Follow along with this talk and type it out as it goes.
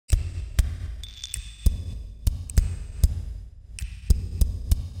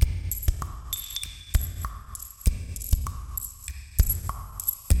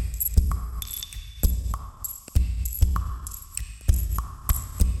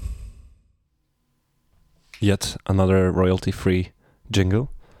yet another royalty-free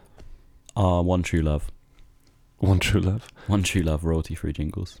jingle. One True Love. One True Love. One True Love royalty-free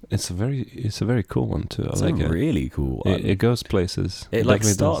jingles. It's a very cool one too. It's I like a it. really cool one. It goes places. It like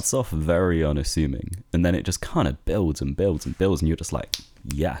definitely starts off very unassuming, and then it just kind of builds and builds and builds, and you're just like,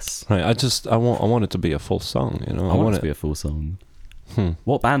 yes. Right. I want it to be a full song. You know. I want it to be a full song.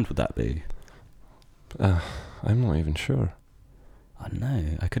 What band would that be? I'm not even sure. I don't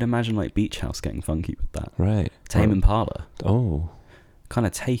know. I could imagine like Beach House getting funky with that. Right. Tame Impala. Oh. Kind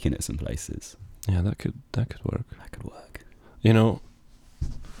of taking it some places. Yeah, that could work. That could work. You know,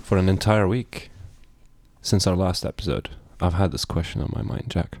 for an entire week since our last episode, I've had this question on my mind,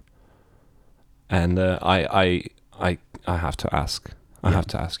 Jack. And I have to ask. I have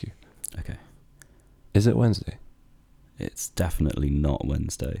to ask you. Okay. Is it Wednesday? It's definitely not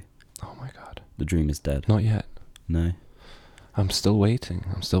Wednesday. Oh my God. The dream is dead. Not yet. No. I'm still waiting.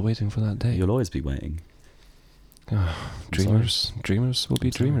 I'm still waiting for that day. You'll always be waiting. Dreamers will be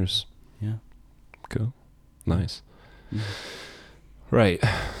I'm sorry. dreamers. Yeah. Cool. Nice. Yeah. Right.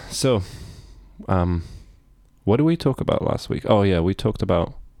 So, what did we talk about last week? Oh yeah, we talked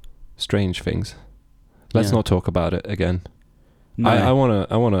about strange things. Let's not talk about it again. No. I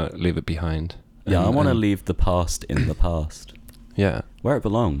wanna leave it behind. Yeah, I want to and- leave the past in the past. Yeah, Where it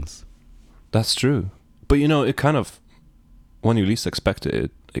belongs. that's true. But you know, it kind of, when you least expect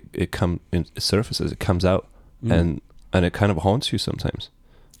it, it surfaces. It comes out, and it kind of haunts you sometimes.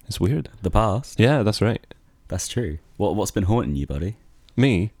 It's weird. The past? Yeah, that's right. That's true. What's been haunting you, buddy?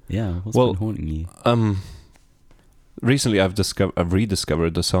 Me. Yeah, what's Well, been haunting you? Recently I've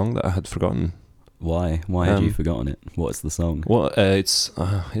rediscovered the song that I had forgotten. Why? Why had you forgotten it? What's the song? Well, it's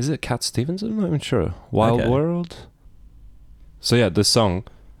is it Cat Stevens? I'm not even sure. Wild Okay. World. So yeah, this song,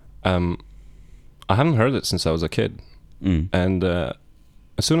 I hadn't heard it since I was a kid, and as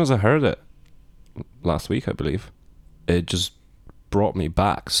soon as I heard it last week, I believe, it just brought me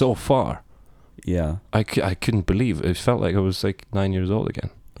back so far. Yeah. I couldn't believe it. Felt like I was like 9 years old again.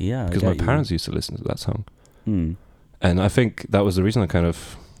 Yeah. Because my parents used to listen to that song. Mm. And I think that was the reason I kind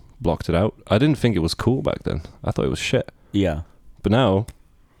of blocked it out. I didn't think it was cool back then. I thought it was shit. Yeah. But now,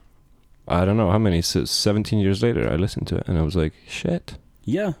 I don't know how many, 17 years later, I listened to it and I was like, shit.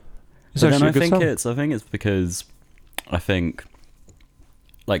 Yeah. It's But actually then a good song. I think it's because I think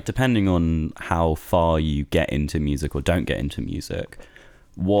like depending on how far you get into music or don't get into music,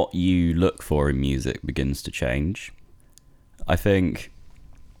 what you look for in music begins to change. I think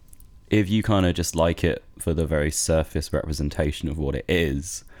if you kind of just like it for the very surface representation of what it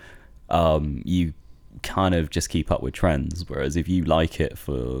is, you kind of just keep up with trends. Whereas if you like it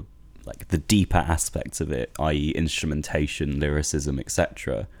for like the deeper aspects of it, i.e. instrumentation, lyricism,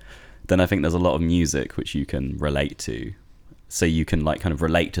 etc., then I think there's a lot of music which you can relate to. So you can like kind of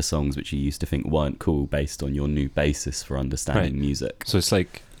relate to songs which you used to think weren't cool based on your new basis for understanding music. So it's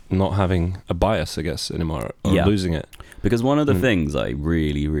like not having a bias, I guess, anymore, or losing it. Because one of the things I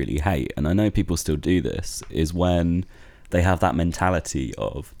really, really hate, and I know people still do this, is when they have that mentality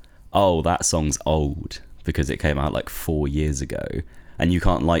of, oh, that song's old because it came out like 4 years ago, and you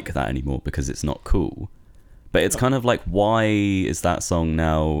can't like that anymore because it's not cool. But it's kind of like, why is that song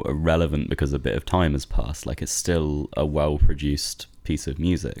now irrelevant because a bit of time has passed? Like, it's still a well-produced piece of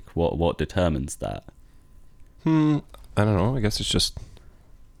music. What determines that? I don't know. I guess it's just,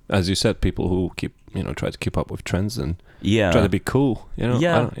 as you said, people who try to keep up with trends and try to be cool.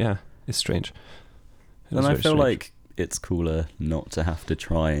 It's strange. And I feel like it's cooler not to have to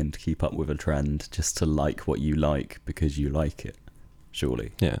try and keep up with a trend, just to like what you like because you like it.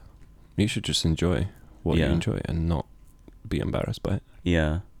 Surely. Yeah, you should just enjoy what you enjoy and not be embarrassed by it.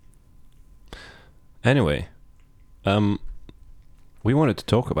 Yeah. Anyway, we wanted to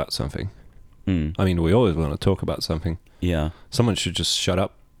talk about something. I mean, we always want to talk about something. Yeah. Someone should just shut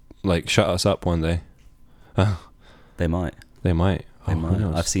us up one day. They might. They might. They Who might.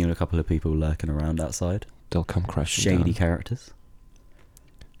 knows? I've seen a couple of people lurking around outside. They'll come crashing Shady down. characters.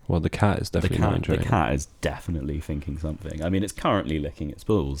 Well, the cat is definitely not enjoying The cat is definitely thinking something. I mean, it's currently licking its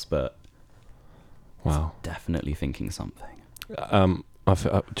balls, but it. Wow. definitely thinking something.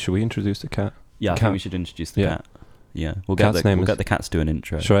 Should we introduce the cat? Yeah, I Cat. think we should introduce the Yeah. cat. Yeah, we'll Cat's name is- get the cat to do an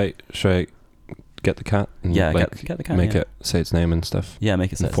intro. Should I get the cat? And Yeah, get the cat. Make yeah. it say its name and stuff. Yeah,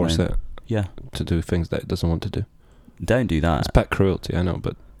 make it say And its force name. it Yeah, to do things that it doesn't want to do. don't do that. It's pet cruelty, I know,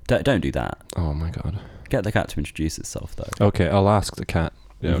 but Don't do that. oh my god. Get the cat to introduce itself, though. Okay, I'll ask the cat.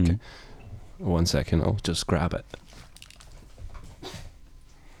 Yeah, Mhm. okay. 1 second, I'll just grab it.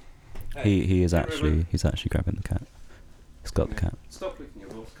 He's actually grabbing the cat. He's got the cat. Stop licking your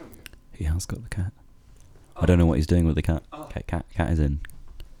balls, come here. He has got the cat. I don't know what he's doing with the cat. Oh. Okay, cat is in.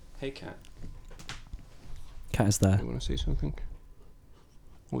 Hey cat. Cat is there. You want to say something?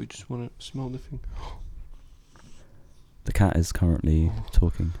 Or you just want to smell the thing? The cat is currently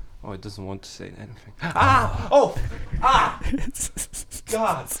talking. Oh, it doesn't want to say anything. Ah! Oh! Ah!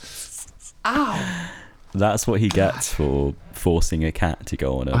 God! Ow! That's what he gets for forcing a cat to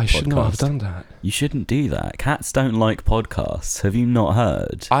go on a podcast. I should not have done that. You shouldn't do that. Cats don't like podcasts. Have you not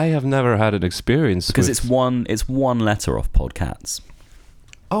heard? I have never had an experience Because with... it's one letter off podcats.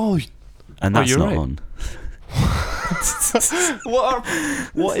 Oh, And that's you're not right. on.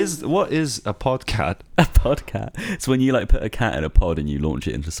 what is a podcat? A podcat. It's when you like put a cat in a pod and you launch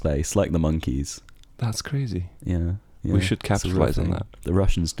it into space, like the monkeys. That's crazy. Yeah. We should it's a real capitalize on thing. that. The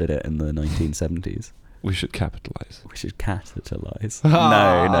Russians did it in the 1970s. We should capitalize. We should capitalize.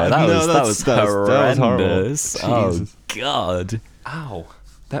 Ah, no, that was horrendous. Oh Jesus. God! Ow!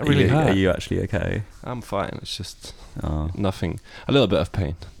 That really Are hurt. you actually okay? I'm fine. It's just Oh, nothing. A little bit of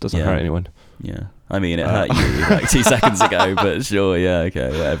pain. Doesn't Yeah. hurt anyone. yeah. I mean, it hurt you like 2 seconds ago, but sure, yeah, okay,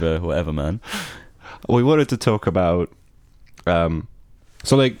 whatever, man. We wanted to talk about,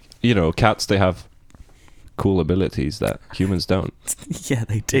 so like, you know, cats, they have cool abilities that humans don't. Yeah,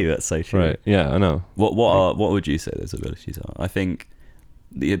 they do. That's so true. Right. Yeah, I know. What would you say those abilities are? I think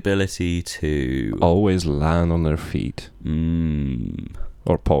the ability to Always land on their feet Mm,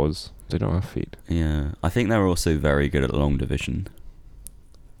 or paws. They don't have feet. yeah, I think they're also very good at long division.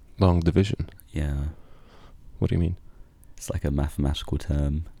 Long division. Yeah, What do you mean? it's like a mathematical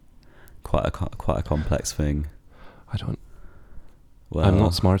term, quite a complex thing. I don't. Well, I'm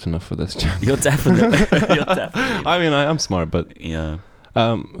not smart enough for this. You're definitely. You're definitely. I mean, I am smart, but Yeah, it's,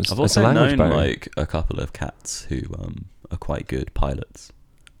 I've it's a also language known barrier. like a couple of cats who are quite good pilots.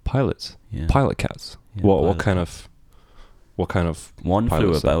 Pilots, Yeah, pilot cats. Yeah, what pilot kind of? What kind of One flew a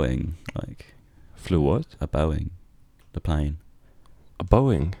pilots then? Boeing, like flew? What? a Boeing, the plane. A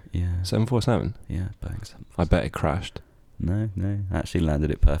Boeing Yeah, 747. yeah, Boeing. I bet it crashed. No, actually landed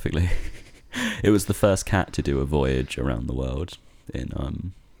it perfectly. It was the first cat to do a voyage around the world in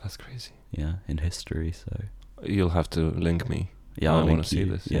That's crazy. in history. So You'll have to link me. yeah, I I'll wanna link see you.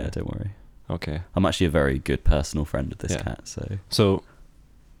 this, Yeah, yeah. don't worry. Okay. I'm actually a very good personal friend of this Yeah. cat. So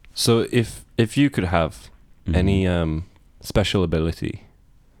So if you could have Mhm. any special ability,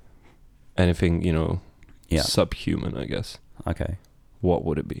 anything, you know, yeah, subhuman, I guess, okay. what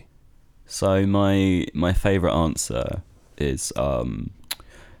would it be? So my favorite answer is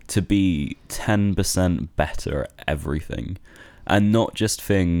to be 10% better at everything, and not just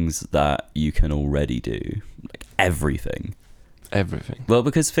things that you can already do, like everything. Everything. Well,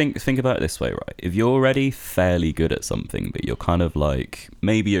 because think about it this way, right? If you're already fairly good at something, but you're kind of like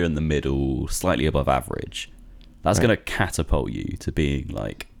maybe you're in the middle, slightly above average, that's Right. gonna catapult you to being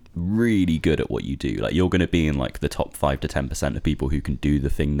like really good at what you do. Like you're gonna be in like the top 5 to 10% of people who can do the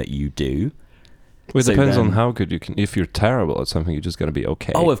thing that you do. Well, it So depends on then- how good you can. If you're terrible at something, you're just gonna be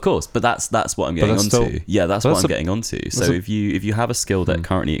okay. Oh, of course, but that's what I'm getting that's onto. still- Yeah, that's that's what I'm a- getting onto. So that's a- if you have a skill that Hmm.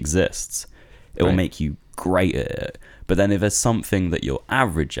 currently exists, it will Right. make you great at it. But then if there's something that you're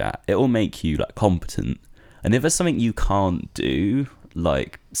average at, it will make you like competent. And if there's something you can't do,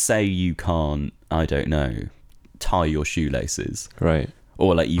 like say you can't, I don't know, tie your shoelaces, Right.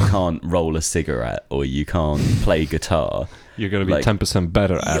 or like you can't roll a cigarette, or you can't play guitar, You're gonna be Like, 10%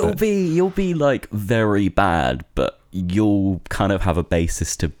 better at it. you'll be like very bad, but you'll kind of have a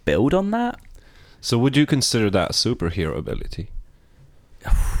basis to build on that. So would you consider that a superhero ability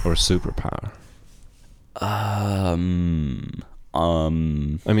or a superpower? I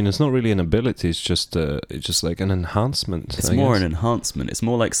mean, it's not really an ability. It's just like an enhancement. It's I more guess. an enhancement. It's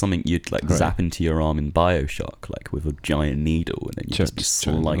more like something you'd like Right. zap into your arm in BioShock, like with a giant needle, and then you just be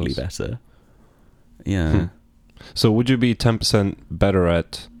Giant slightly needles. better. Yeah. Hmm. So would you be 10% better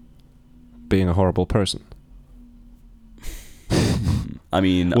at being a horrible person? I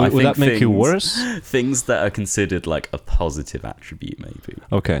mean, Would, I would think that make you things- worse? Things that are considered like a positive attribute, maybe.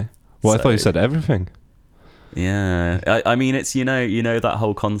 Okay. Well, I thought you So- said everything. Yeah. I mean, it's you know that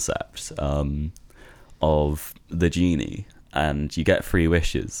whole concept of the genie, and you get 3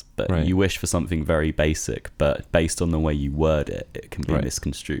 wishes, but Right. you wish for something very basic, but based on the way you word it, it can be Right.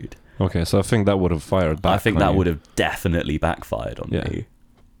 misconstrued. Okay, so I think that would have fired back. I think on that you. would have definitely backfired on Yeah. me.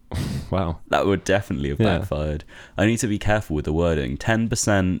 Wow. That would definitely have Yeah. backfired. I need to be careful with the wording.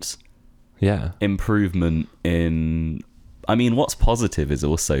 10% Yeah. improvement in... I mean, what's positive is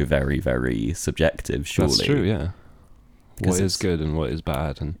also very, very subjective, surely. That's true. Yeah. Because What is it's- good and what is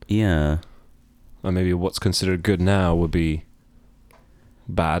bad, and Yeah. maybe what's considered good now would be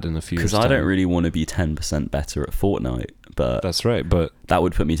bad in a few years. Because I don't time. really want to be 10% better at Fortnite, but That's right, but that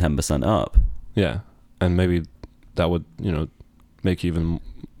would put me 10% up. yeah, and maybe that would make you even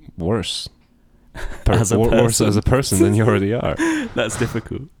worse. As a worse person. as a person than you already are. That's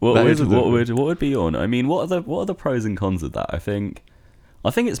difficult. That is What would be your? I mean, what are the pros and cons of that? I think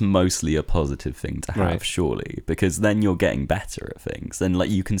it's mostly a positive thing to have, Right. surely, because then you're getting better at things, and like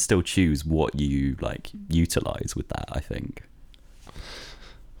you can still choose what you like utilize with that. I think.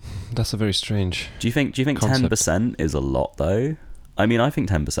 That's a very strange. Do you think 10% is a lot though? I mean, I think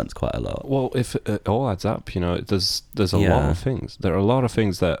 10% is quite a lot. Well, if it all adds up, you know, there's a lot Yeah. of things. There are a lot of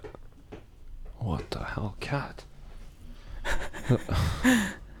things that. What the hell, cat?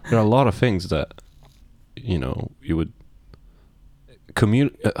 There are a lot of things that, you know, you would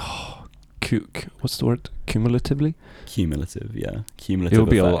what's the word? Cumulatively? Cumulative, yeah. Cumulative. It would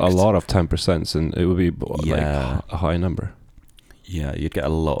be a effect. lot of 10%, and it would be Yeah. like a high number. Yeah, you'd get a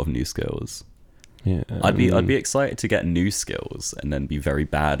lot of new skills. Yeah, I'd be excited to get new skills and then be very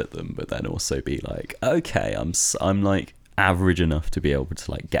bad at them, but then also be like, okay, I'm like average enough to be able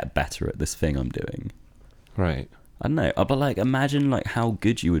to like get better at this thing I'm doing. right. I don't know, but like imagine like how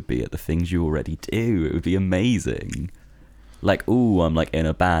good you would be at the things you already do. It would be amazing. Like, ooh, I'm like in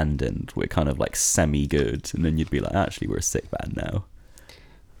a band and we're kind of like semi good, and then you'd be like, actually, we're a sick band now.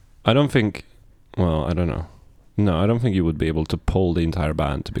 I don't think. Well, I don't know. No, I don't think you would be able to pull the entire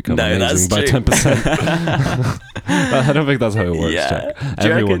band to become No, amazing by that's true. 10%. I don't think that's how it works. Yeah. Jack.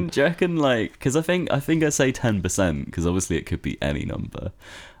 Do Everyone. you reckon like, because I think I say 10%, because obviously it could be any number.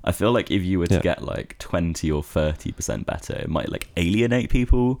 I feel like if you were to Yeah. get like 20 or 30% better, it might like alienate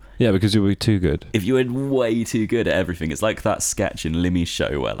people. Yeah, because you would be too good. If you were way too good at everything, it's like that sketch in Limmy's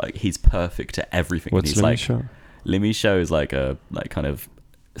show where like he's perfect at everything. What's and he's Limmy's like, show? Limmy's show is like a like kind of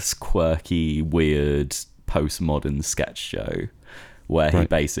quirky, weird, postmodern sketch show where he Right.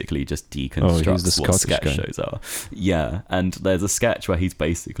 basically just Oh, he's deconstructs the what Scottish sketch guy. shows are. Yeah, and there's a sketch where he's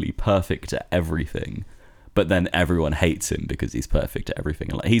basically perfect at everything, but then everyone hates him because he's perfect at everything.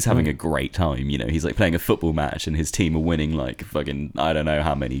 And like he's having a great time, you know. He's like playing a football match and his team are winning like fucking I don't know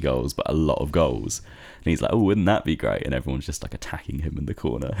how many goals, but a lot of goals. And he's like, "Oh, wouldn't that be great?" And everyone's just like attacking him in the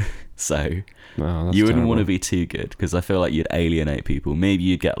corner. So Oh, that's you wouldn't want to terrible. be too good because I feel like you'd alienate people. Maybe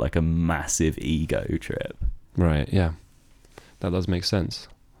you'd get like a massive ego trip. Right, yeah. That does make sense.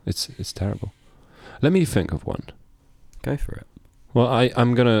 It's terrible. Let me think of one. Go for it. Well,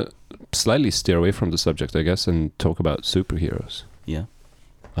 I'm going to slightly steer away from the subject, I guess, and talk about superheroes. Yeah.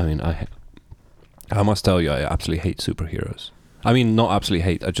 I mean, I must tell you, I absolutely hate superheroes. I mean, not absolutely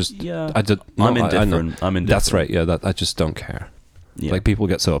hate. I just... Yeah. I did, no, I'm I know. indifferent. I'm indifferent. That's right, yeah. I just don't care. Yeah. Like, people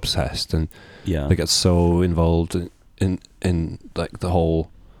get so obsessed, and yeah. they get so involved in like the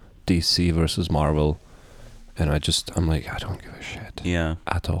whole DC versus Marvel, and I'm like, I don't give a shit yeah.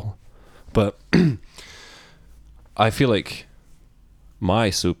 at all. But I feel like my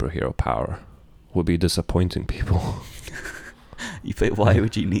superhero power would be disappointing people. You think, why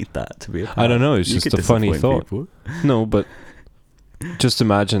would you need that to be a power? I don't know, it's You just could a funny disappoint thought. people. No, but just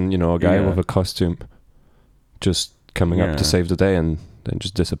imagine, you know, a guy Yeah. with a costume just coming up Yeah. to save the day and then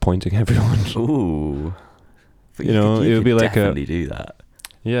just disappointing everyone. Ooh. But You know, it would be like a- definitely do that.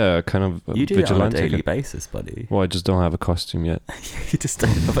 Yeah, kind of a You do it on a vigilante. daily basis, buddy. Well, I just don't have a costume yet. You just don't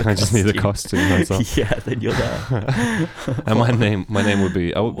have a I just need a costume, that's all. Yeah, then you're there. And my name would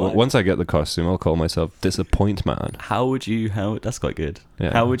be... Why? once I get the costume, I'll call myself Disappoint Man. How that's quite good.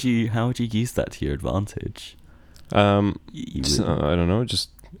 Yeah. How would you use that to your advantage? You So, would- I don't know, just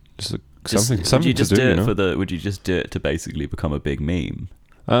just- something would you to just do, do you it know? for the? Would you just do it to basically become a big meme?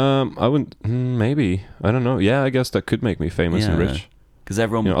 I wouldn't... maybe. I don't know. Yeah, I guess that could make me famous and Yeah. rich. Because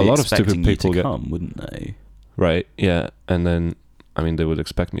everyone You know, would be a lot of stupid expecting you people to get- come, wouldn't they? Right, yeah. And then, I mean, they would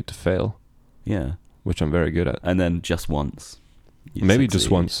expect me to fail, Yeah, which I'm very good at. and then just once. you'd Maybe just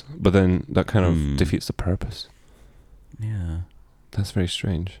succeed. once, but then that kind of Hmm. defeats the purpose. Yeah, That's very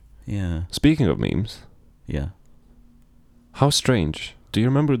strange. yeah, Speaking of memes, yeah. how strange. Do you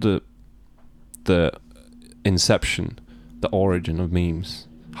remember the inception, the origin of memes?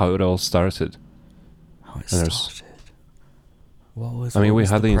 How it all started? How it And there's- started. What was? I mean, what we was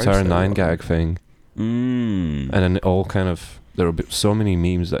had the entire proto 9gag thing, Mm. and then it all kind of... There were so many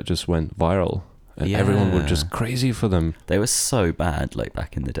memes that just went viral, and everyone were just Yeah. crazy for them. They were so bad, like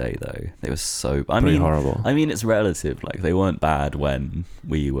back in the day, though. They were so. Pretty horrible. I mean, it's relative. Like they weren't bad when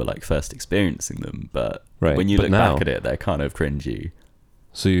we were like first experiencing them, but Right, when you but look now- back at it, they're kind of cringy.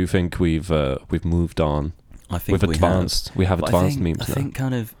 So you think we've moved on? I think We've we advanced. We have But advanced I think, memes I now. think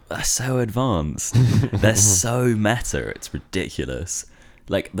kind of they're so advanced. They're so meta. It's ridiculous.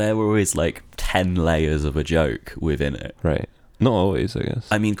 Like there were always like 10 layers of a joke within it. Right. Not always, I guess.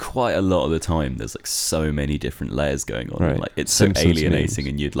 I mean, quite a lot of the time, there's like so many different layers going on. Right. Like it's so Simpsons alienating, memes.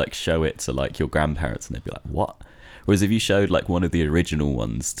 and you'd like show it to like your grandparents, and they'd be like, "What? Whereas if you showed like one of the original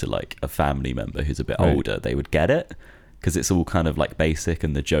ones to like a family member who's a bit Right. older, they would get it because it's all kind of like basic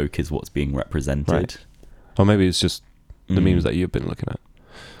and the joke is what's being represented. Right. Or maybe it's just the memes that you've been looking at.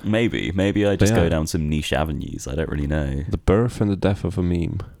 Maybe I just Yeah. go down some niche avenues. I don't really know. The birth and the death of a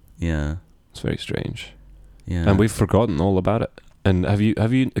meme. Yeah, It's very strange. yeah. And we've forgotten all about it. And have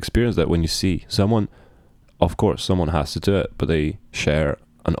you experienced that when you see someone, of course, someone has to do it, but they share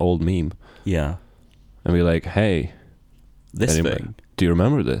an old meme yeah. and be like, hey, This anyway, thing. do you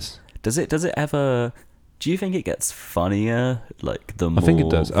remember this? Does it ever? Do you think it gets funnier? Like the more I think it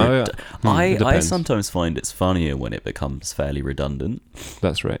does. It I depends. sometimes find it's funnier when it becomes fairly redundant.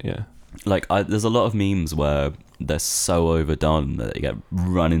 That's right, yeah. Like there's a lot of memes where they're so overdone that they get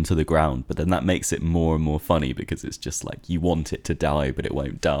run into the ground, but then that makes it more and more funny because it's just like you want it to die but it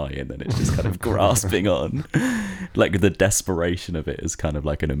won't die, and then it's just kind of grasping on. Like the desperation of it is kind of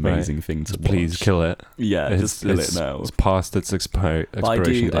like an amazing thing to watch. Please kill it. Yeah, just kill it now. It's past its expiration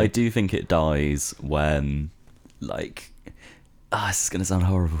date. I do think it dies when, like, this is gonna sound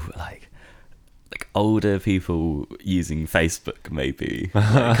horrible, but like older people using Facebook maybe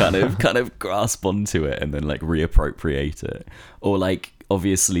like, kind of grasp onto it and then like reappropriate it, or like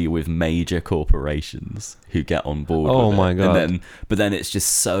obviously with major corporations who get on board. Oh with my it. God. And then it's just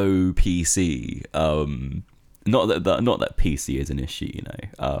so PC. Not that PC is an issue, you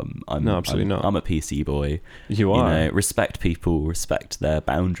know. No, absolutely not. I'm a PC boy. You are. You know, respect people, respect their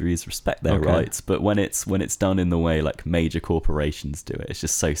boundaries, respect their Okay. rights. But when it's done in the way like major corporations do it, it's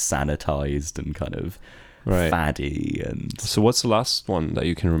just so sanitized and kind of Right. faddy. And So what's the last one that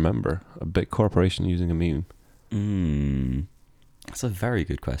you can remember? A big corporation using a meme? That's a very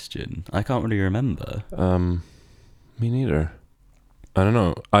good question. I can't really remember. Me neither. I don't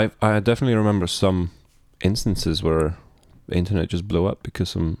know. I definitely remember some instances where the internet just blew up because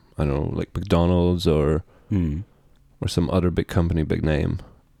some, I don't know, like McDonald's or some other big company, big name.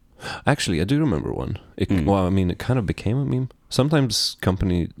 Actually, I do remember one. Well, I mean, it kind of became a meme. Sometimes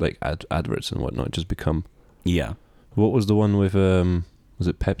company like adverts and whatnot just become. Yeah. What was the one with was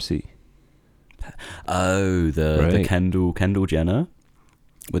it Pepsi? Oh, the Right. Kendall Jenner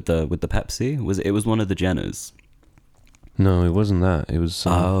with the Pepsi. It was one of the Jenners. No, it wasn't that. It was.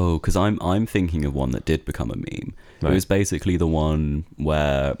 Oh, because I'm thinking of one that did become a meme. Right. It was basically the one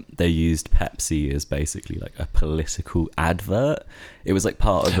where they used Pepsi as basically like a political advert. It was like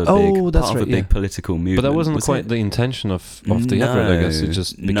part of a big political movement. But that wasn't was quite it? the intention of the advert, I guess. It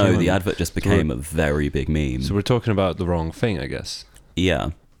just became the advert just became a very big meme. So we're talking about the wrong thing, I guess.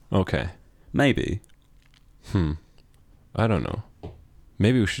 Yeah, Okay. maybe. I don't know.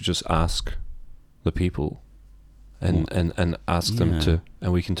 Maybe we should just ask the people and ask them to,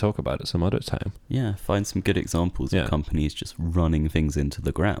 and we can talk about it some other time. Yeah, find some good examples Yeah. of companies just running things into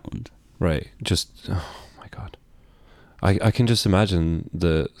the ground. Right. Just, oh my God. I can just imagine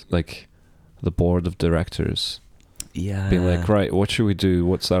the board of directors Yeah, being like, right, what should we do?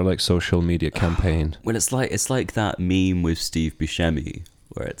 What's our like social media campaign? Well, it's like that meme with Steve Buscemi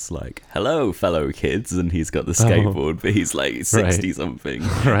where it's like, "Hello, fellow kids," and he's got the skateboard, but he's like 60 something.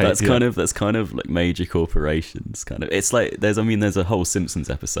 Right, That's kind of like major corporations. Kind of, it's like there's a whole Simpsons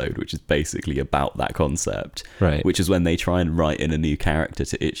episode which is basically about that concept. Right. Which is when they try and write in a new character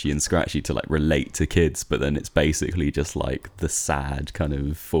to Itchy and Scratchy to like relate to kids, but then it's basically just like the sad kind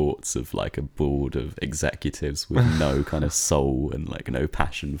of thoughts of like a board of executives with no kind of soul and like no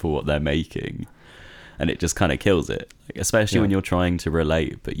passion for what they're making. And it just kind of kills it, like, especially when you're trying to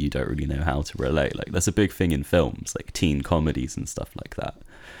relate, but you don't really know how to relate. Like that's a big thing in films, like teen comedies and stuff like that,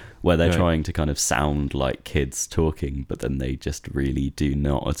 where they're trying to kind of sound like kids talking, but then they just really do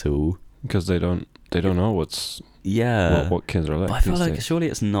not at all. Because they don't know what kids are like. But I feel these like days. surely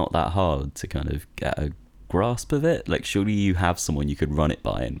it's not that hard to kind of get a grasp of it. Like surely you have someone you could run it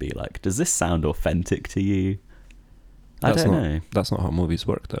by and be like, does this sound authentic to you? I don't know. That's not how movies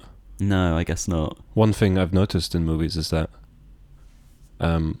work, though. No, I guess not. One thing I've noticed in movies is that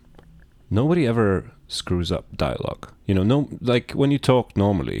nobody ever screws up dialogue. You know, like when you talk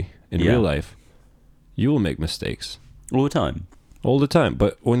normally in real life, you will make mistakes All the time. all the time.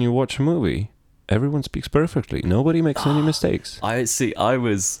 But when you watch a movie, everyone speaks perfectly. Nobody makes any mistakes. I see. I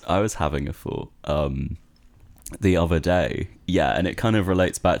was having a thought the other day. Yeah, and it kind of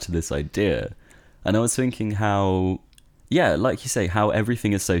relates back to this idea. And I was thinking how, yeah, like you say, how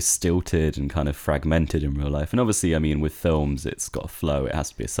everything is so stilted and kind of fragmented in real life. And obviously, I mean, with films, it's got a flow. It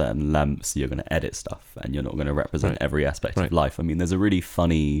has to be a certain length, so you're going to edit stuff, and you're not going to represent every aspect of life. I mean, there's a really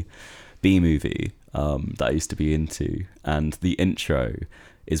funny B-movie that I used to be into, and the intro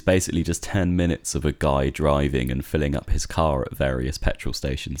is basically just 10 minutes of a guy driving and filling up his car at various petrol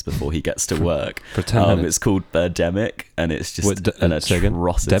stations before he gets to work. For 10 minutes. It's called Birdemic, and it's just an say again?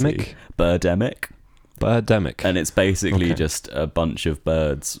 atrocity. Demic? Birdemic. And it's basically just a bunch of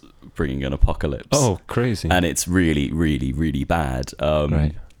birds bringing an apocalypse. Oh, crazy. And it's really, really, really bad.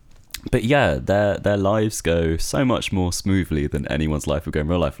 Right. But yeah, their lives go so much more smoothly than anyone's life would go in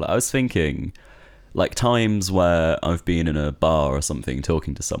real life. Like, I was thinking, like, times where I've been in a bar or something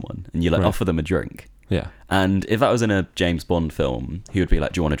talking to someone, and you like offer them a drink. Yeah. And if that was in a James Bond film, he would be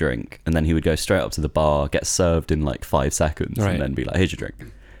like, "Do you want a drink?" And then he would go straight up to the bar, get served in like 5 seconds, and then be like, "Here's your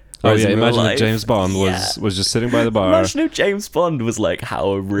drink." Whereas imagine if James Bond was just sitting by the bar. Imagine if James Bond was like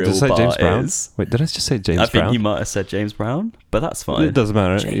how a real did I say bar James Brown? is. Wait, did I just say James Brown? I think you might have said James Brown, but that's fine. It doesn't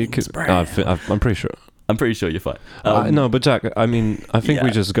matter. James Brown. I'm pretty sure. I'm pretty sure you're fine. No, but Jack, I mean, I think we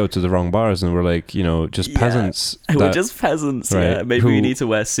just go to the wrong bars and we're like, just peasants. We're just peasants, right, Maybe we need to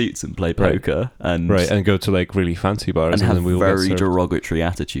wear suits and play poker. And go to like really fancy bars and and have then we'll very get served. derogatory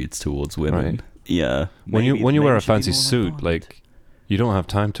attitudes towards women. Right. Yeah. When you wear a fancy maybe suit, like, you don't have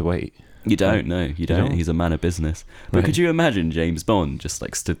time to wait. You don't, no, you don't. He's a man of business. But could you imagine James Bond just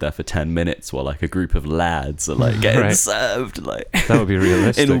like stood there for 10 minutes while like a group of lads are like getting served, like that would be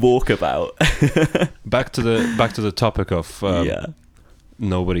realistic. in walkabout. Back to the topic of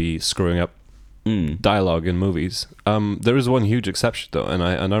nobody screwing up dialogue in movies. There is one huge exception though, and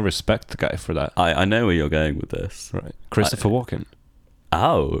I respect the guy for that. I know where you're going with this. Right, Christopher Walken.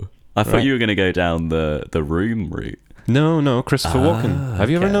 Oh, I thought you were going to go down the Room route. No, Christopher Walken. Have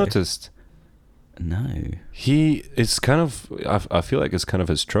you ever noticed? No. He is kind of. I feel like it's kind of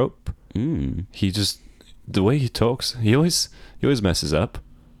his trope. He just the way he talks. He always messes up,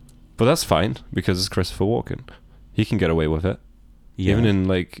 but that's fine because it's Christopher Walken. He can get away with it, even in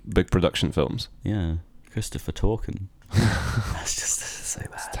like big production films. Yeah, Christopher Talken. That's just so bad.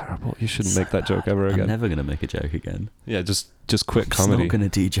 It's terrible. You shouldn't make that joke ever again. I'm never gonna make a joke again. Yeah, just quit I'm comedy. Not gonna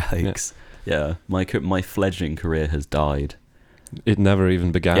do jokes. Yeah, my fledgling career has died. It never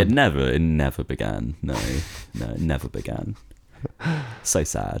even began. It never began. No, it never began. So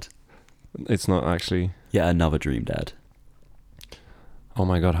sad. It's not actually. Yeah, another dream dead. Oh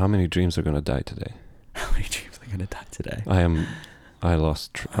my god, how many dreams are gonna die today? How many dreams are gonna die today? I'm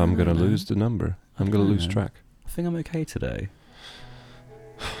gonna lose the number. I'm gonna lose track. I think I'm okay today.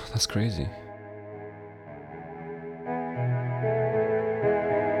 That's crazy.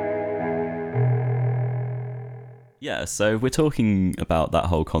 Yeah, so we're talking about that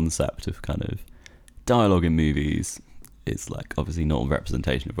whole concept of kind of dialogue in movies is like obviously not a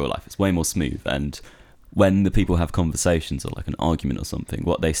representation of real life. It's way more smooth, and when the people have conversations or like an argument or something,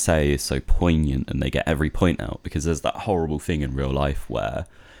 what they say is so poignant and they get every point out, because there's that horrible thing in real life where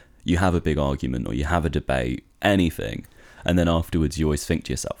you have a big argument or you have a debate, anything, and then afterwards you always think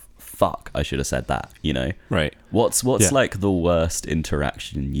to yourself, fuck, I should have said that, Right. What's like the worst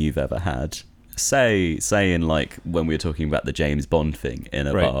interaction you've ever had? Say in like when we were talking about the James Bond thing in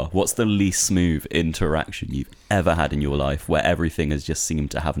a bar, what's the least smooth interaction you've ever had in your life where everything has just seemed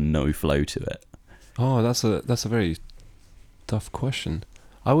to have no flow to it? Oh, that's a very tough question.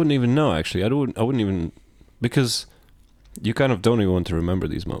 I wouldn't even know actually. I wouldn't even, because you kind of don't even want to remember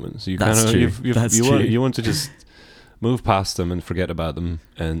these moments. You want to just move past them and forget about them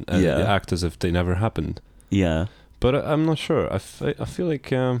and act as if they never happened. Yeah. But I'm not sure. I feel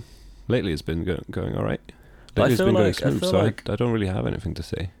like lately it's been going all right. Lately it's been going smooth, so I don't really have anything to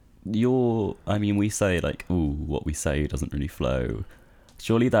say. We say like, ooh, what we say doesn't really flow.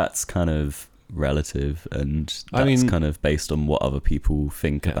 Surely that's kind of relative, and that's kind of based on what other people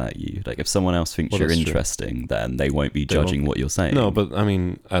think about you. Like if someone else thinks you're interesting, then they won't be judging what you're saying. No, but I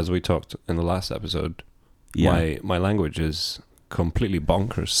mean, as we talked in the last episode, my language is completely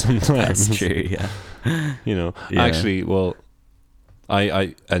bonkers sometimes. That's true, yeah. Actually, well,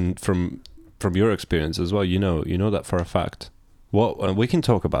 I and from your experience as well, you know that for a fact. Well, we can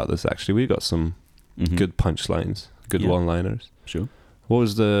talk about this actually. We got some good punchlines, good one-liners. Sure. What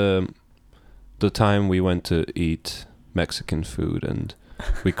was the time we went to eat Mexican food and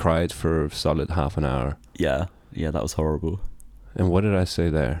we cried for a solid half an hour? Yeah, that was horrible. And what did I say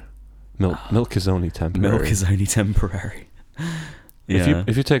there? Milk is only temporary. Milk is only temporary. Yeah.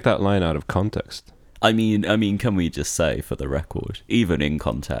 If you take that line out of context. I mean, can we just say, for the record, even in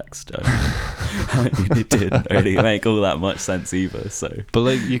context, it didn't really make all that much sense either. So, but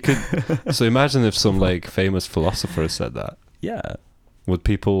like you could, so imagine if some like famous philosopher said that. Yeah. Would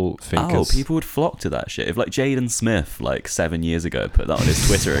people think? People would flock to that shit. If like Jaden Smith, like 7 years ago, put that on his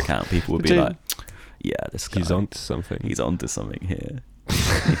Twitter account, people would be like, "Yeah, this guy, he's onto something. He's onto something here."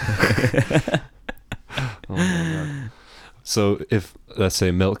 Oh my god. So if let's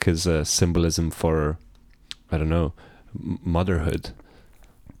say milk is a symbolism for, I don't know, motherhood.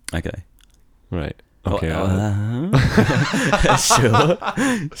 Okay. Right. Okay.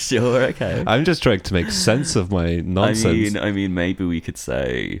 Sure. Okay. I'm just trying to make sense of my nonsense. I mean, maybe we could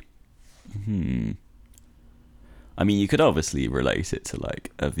say, I mean, you could obviously relate it to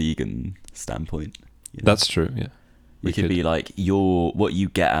like a vegan standpoint. You know? That's true. Yeah. It could be like what you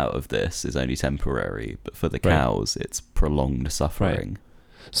get out of this is only temporary, but for the cows, it's prolonged suffering. Right.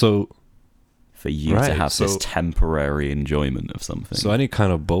 So for you to have this temporary enjoyment of something. So any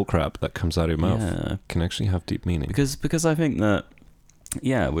kind of bullcrap that comes out of your mouth can actually have deep meaning. Because I think that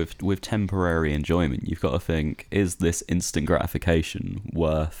with temporary enjoyment, you've got to think: is this instant gratification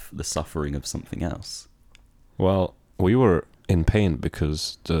worth the suffering of something else? Well, we were in pain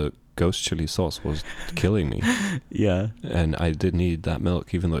because the ghost chili sauce was killing me. Yeah. And I did need that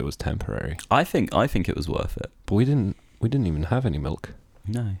milk, even though it was temporary. I think it was worth it. But we didn't even have any milk.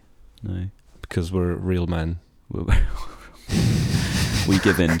 No. Because we're real men. We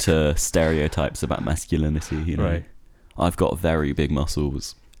give in to stereotypes about masculinity, you know. Right. I've got very big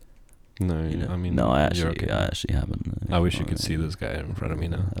muscles. No, I mean, no, I actually haven't. I wish you could see this guy in front of me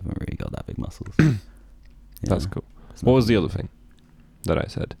now. I haven't really got that big muscles. That's cool. What was the other thing that I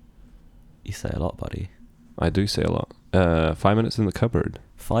said? You say a lot, buddy. I do say a lot. 5 minutes in the cupboard.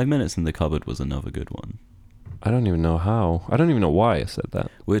 5 minutes in the cupboard was another good one. I don't even know how. I don't even know why I said that.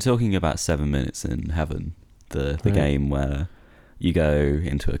 We're talking about 7 minutes in heaven, the game where you go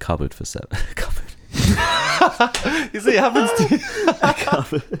into a cupboard for 7. Cupboard. You see, it happens to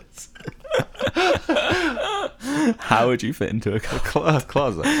cupboards. How would you fit into a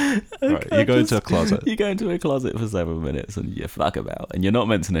closet? Right, you go into a closet. You go into a closet for 7 minutes and you fuck about, and you're not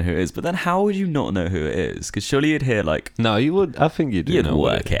meant to know who it is. But then, how would you not know who it is? Because surely you'd hear like, no, you would. I think you'd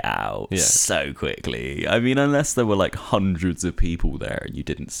work it out so quickly. I mean, unless there were like hundreds of people there and you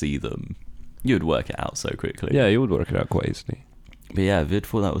didn't see them, you'd work it out so quickly. Yeah, you would work it out quite easily. But yeah, Vid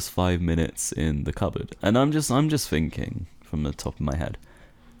thought that was 5 minutes in the cupboard, and I'm just thinking from the top of my head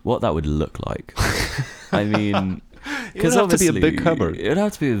what that would look like. I mean, because it would have to be a big cupboard. It would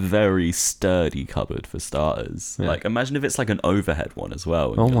have to be a very sturdy cupboard for starters. Yeah. Like, imagine if it's like an overhead one as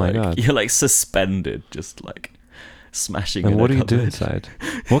well. Oh my god! You're like suspended, just like smashing. And what do you do inside?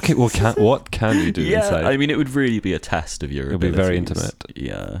 What can you do inside? I mean, it would really be a test of your abilities. It would be very intimate.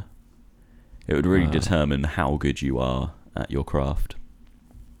 Yeah, it would really determine how good you are at your craft.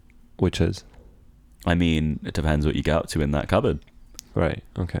 Which is? I mean, it depends what you get up to in that cupboard. Right,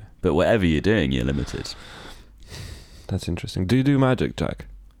 okay. But whatever you're doing, you're limited. That's interesting. Do you do magic, Jack?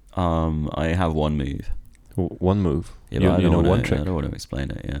 I have one move. One move? Yeah, but one trick? I don't want to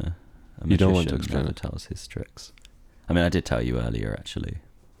explain it, yeah. You don't want to explain it? Tells his tricks. I mean, I did tell you earlier, actually.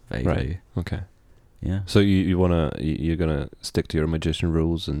 Vaguely. Right, okay. Yeah. So you're gonna stick to your magician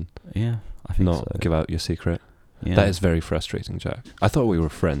rules and I think not give out your secret? Yeah. That is very frustrating, Jack. I thought we were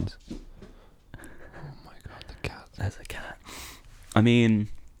friends. Oh my god, the cat. There's a cat. I mean,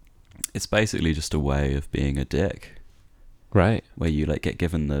 it's basically just a way of being a dick. Right. Where you like get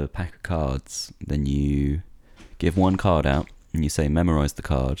given the pack of cards, then you give one card out and you say memorize the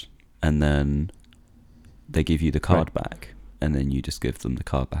card, and then they give you the card back, and then you just give them the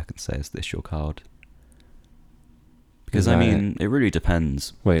card back and say, is this your card? Because I mean, it really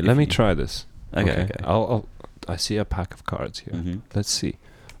depends. Wait, let me try this. Okay. I see a pack of cards here. Mm-hmm. Let's see.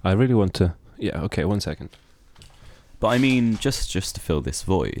 I really want to... Yeah, okay, 1 second. But I mean, just to fill this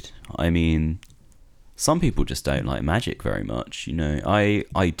void, I mean, some people just don't like magic very much, you know.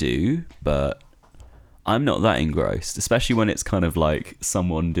 I do, but I'm not that engrossed, especially when it's kind of like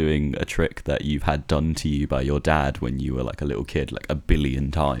someone doing a trick that you've had done to you by your dad when you were like a little kid, like 1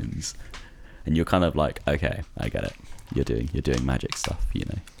 billion times. And you're kind of like, okay, I get it. You're doing magic stuff, you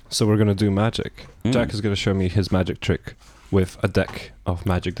know. So we're going to do magic. Jack is going to show me his magic trick with a deck of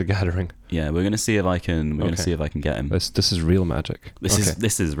Magic the Gathering. Yeah, we're going to see if I can get him. This is real magic.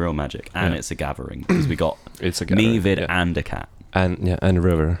 This is real magic, and it's a gathering because we got me, Vid, and a cat. And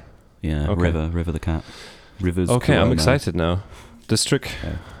River. Yeah, okay. River the cat. River's okay, I'm excited now. This trick,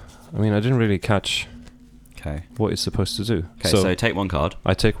 I mean, I didn't really catch what it's supposed to do. Okay, so take one card.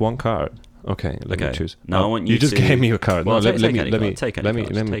 I take one card. Okay, let me choose. Now I want you just gave me a card. Well, no,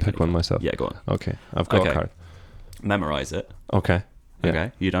 let me pick one myself. Yeah, go on. Okay, I've got a card. Memorize it. Okay. Yeah.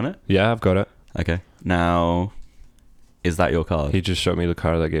 Okay, you done it? Yeah, I've got it. Okay. Now, is that your card? He just showed me the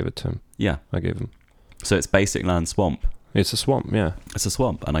card. I gave it to him. Yeah. I gave him. So it's basic land swamp. It's a swamp, yeah. It's a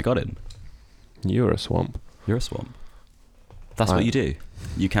swamp, and I got it. You're a swamp. You're a swamp. That's what you do.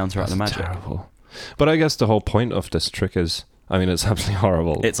 You counteract the magic. Terrible. But I guess the whole point of this trick is, I mean, it's absolutely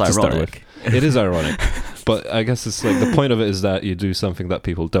horrible. It's ironic. It is ironic. But I guess it's like the point of it is that you do something that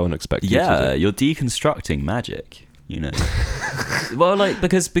people don't expect you to Yeah, do. you're deconstructing magic, you know. Well, like,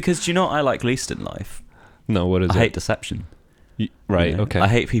 because do you know what I like least in life? No, what is I it? hate deception. Right, you know? okay. I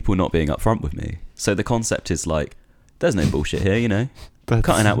hate people not being upfront with me. So the concept is like, there's no bullshit here, you know. We're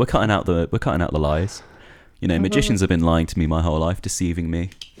cutting out the lies. You know, magicians have been lying to me my whole life, deceiving me.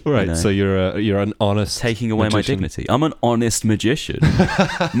 Right, you know, so you're an honest taking away magician. my dignity. I'm an honest magician.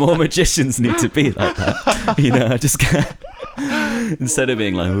 More magicians need to be like that. You know, I just can't. Instead of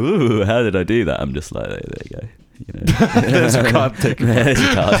being like, ooh, how did I do that? I'm just like, there you go. You know, There's your card. There's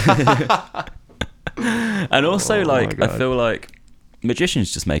your card. And also, like, I feel like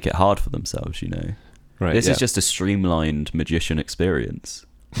magicians just make it hard for themselves. You know, Right. this is just a streamlined magician experience.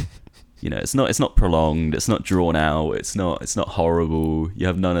 You know, it's not prolonged. It's not drawn out. It's not horrible. You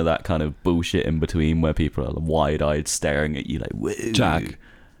have none of that kind of bullshit in between where people are wide-eyed staring at you like, whoa. Jack.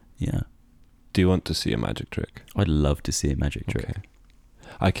 Yeah. Do you want to see a magic trick? I'd love to see a magic trick. Okay.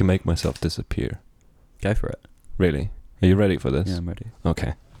 I can make myself disappear. Go for it. Really? Are you ready for this? Yeah, I'm ready.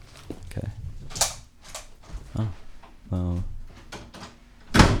 Okay. Okay. Oh.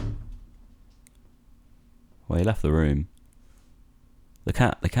 Well, he left the room. The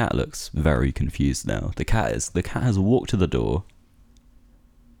cat looks very confused now. The cat has walked to the door,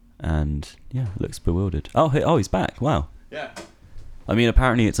 and yeah, looks bewildered. Oh, he's back. Wow. Yeah. I mean,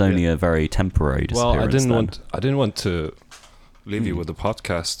 apparently it's only a very temporary disappearance. Well, then. I didn't want to leave you with the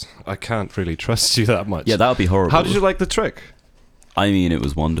podcast. I can't really trust you that much. Yeah, that would be horrible. How did you like the trick? I mean, it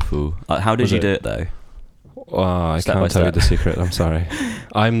was wonderful. How did Was you it? do it though? I Step by can't tell you step. the secret. I'm sorry.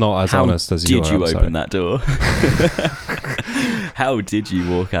 I'm not as honest as you are. How did you I'm open sorry. that door? How did you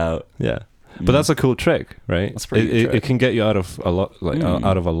walk out? Yeah. But that's a cool trick, right? That's a pretty good It trick. can get you out of a lot,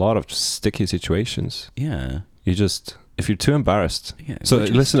 out of a lot of sticky situations. Yeah. You just, if you're too embarrassed. Yeah. So we're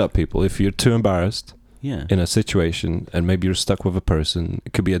just- listen up, people. If you're too embarrassed Yeah. in a situation, and maybe you're stuck with a person,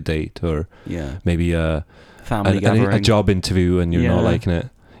 it could be a date or Yeah. maybe a Family gathering. a job interview, and you're not Yeah. liking it.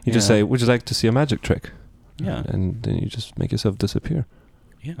 You just Yeah. say, "Would you like to see a magic trick?" Yeah. And then you just make yourself disappear.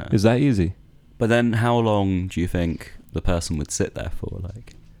 Yeah. Is that easy? But then, how long do you think the person would sit there for?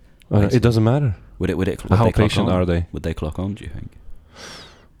 Like, It doesn't matter. would How they clock patient on? are they? Would they clock on? Do you think?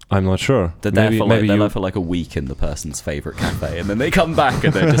 I'm not sure. They're there for like you- there for like a week in the person's favorite cafe, and then they come back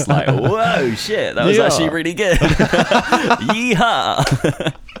and they're just like, "Whoa, shit, that was Yeah. actually really good."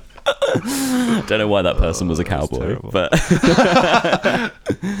 Yeehaw! Don't know why that person was a that's cowboy, terrible. but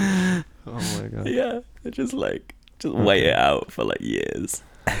Oh my god. yeah, they just wait it out for like years.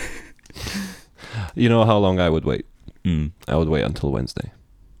 You know how long I would wait? Mm. I would wait until Wednesday.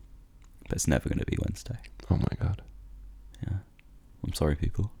 But it's never going to be Wednesday. Oh my god. Yeah, I'm sorry,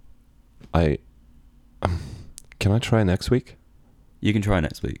 people. Can I try next week? You can try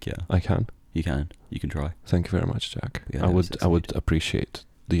next week. Yeah, I can. you can. You can try. Thank you very much, Jack. Yeah, I no, would succeed. appreciate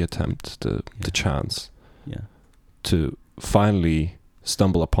the attempt, the chance Yeah, to finally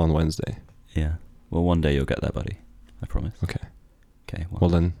stumble upon Wednesday. yeah. Well, one day you'll get there, buddy. I promise. Okay. Okay. Well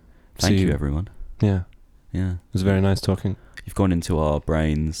then, thank see you, everyone. Yeah, Yeah. it was very nice talking. You've gone into our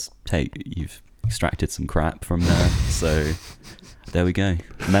brains. You've extracted some crap from there. So there we go.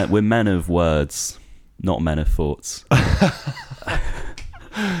 We're men of words, not men of thoughts.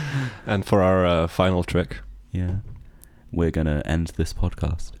 And for our final trick, Yeah. We're gonna end this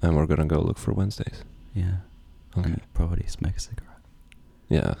podcast. and we're gonna go look for Wednesdays. Yeah. Okay. And probably smoke a cigarette.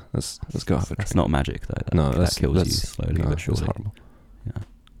 Yeah, let's go have a That's drink. not magic though. That kills you slowly no, but it's surely. horrible. Yeah.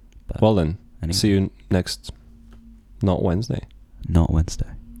 But Well then, anyway, see you next, not Wednesday. not Wednesday.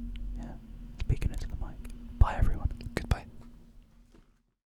 Yeah. Speaking of